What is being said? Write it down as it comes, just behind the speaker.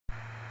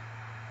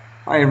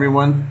Hi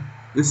everyone,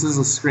 this is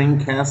a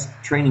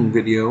screencast training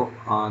video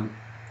on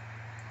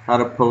how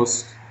to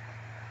post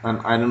an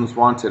items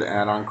wanted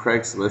ad on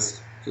Craigslist.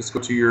 Just go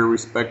to your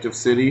respective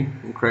city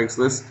in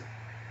Craigslist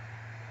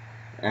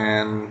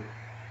and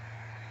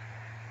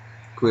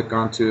click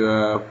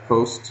onto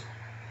post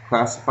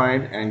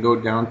classified and go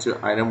down to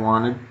item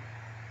wanted.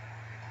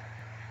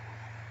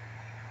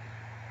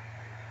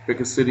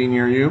 Pick a city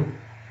near you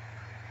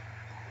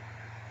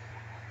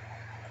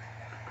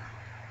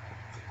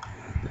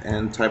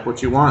and type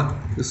what you want.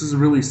 This is a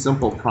really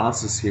simple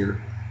process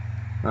here.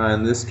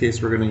 In this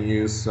case we're going to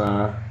use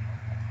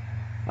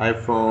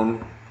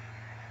iPhone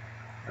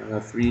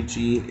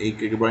 3G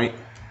 8GB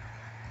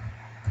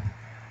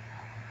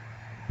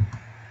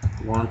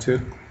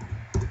wanted.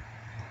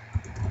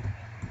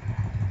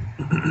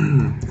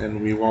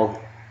 And we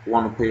will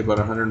want to pay about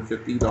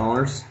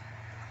 $150,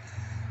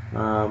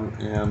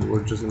 and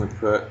we're just going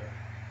to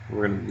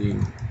be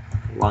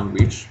Long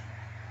Beach.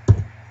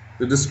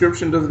 The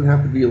description doesn't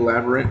have to be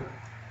elaborate.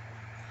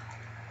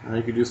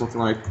 You could do something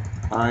like,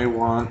 I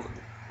want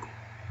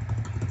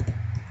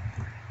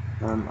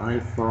an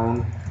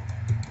iPhone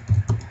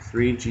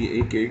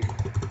 3G 8GB.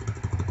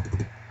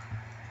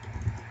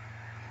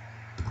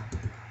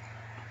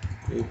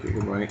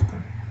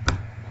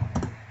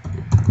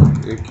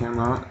 It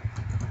cannot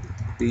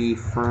be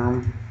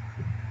firm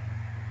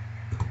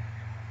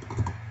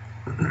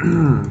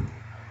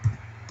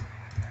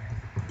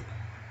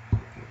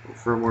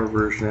firmware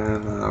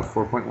version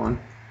 4.1.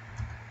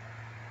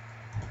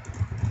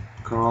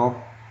 Call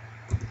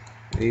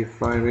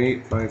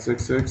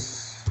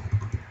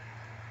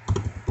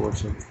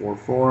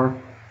 858-566-4744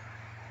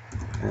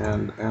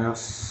 and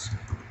ask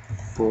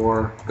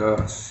for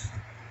Gus.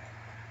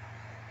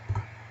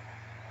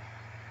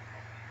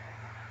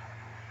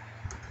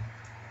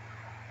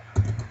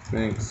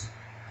 Thanks.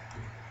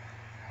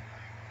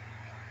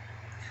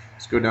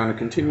 Let's go down to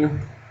continue.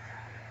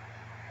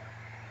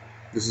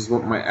 This is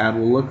what my ad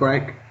will look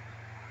like.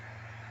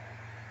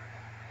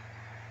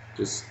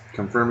 Just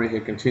confirm it,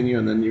 hit continue,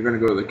 and then you're going to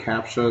go to the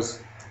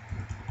CAPTCHAs.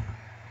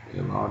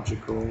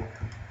 Illogical.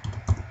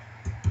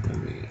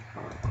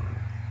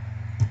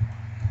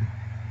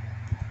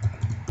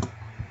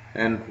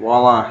 And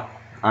voila,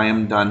 I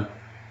am done.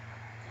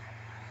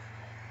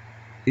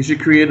 You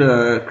should create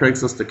a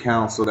Craigslist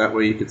account so that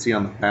way you can see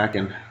on the back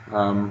end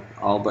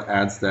all the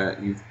ads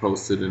that you've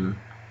posted and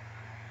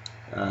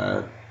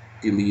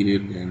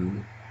deleted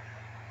and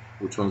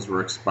which ones were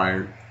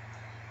expired.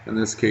 In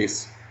this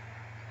case,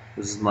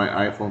 this is my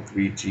iPhone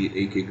 3G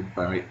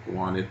 8GB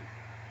wanted.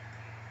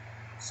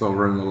 So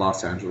we're in the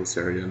Los Angeles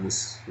area, and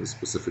this is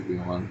specifically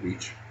in Long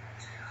Beach.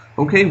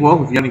 Okay,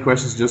 well, if you have any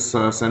questions, just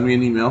send me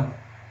an email.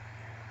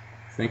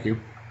 Thank you.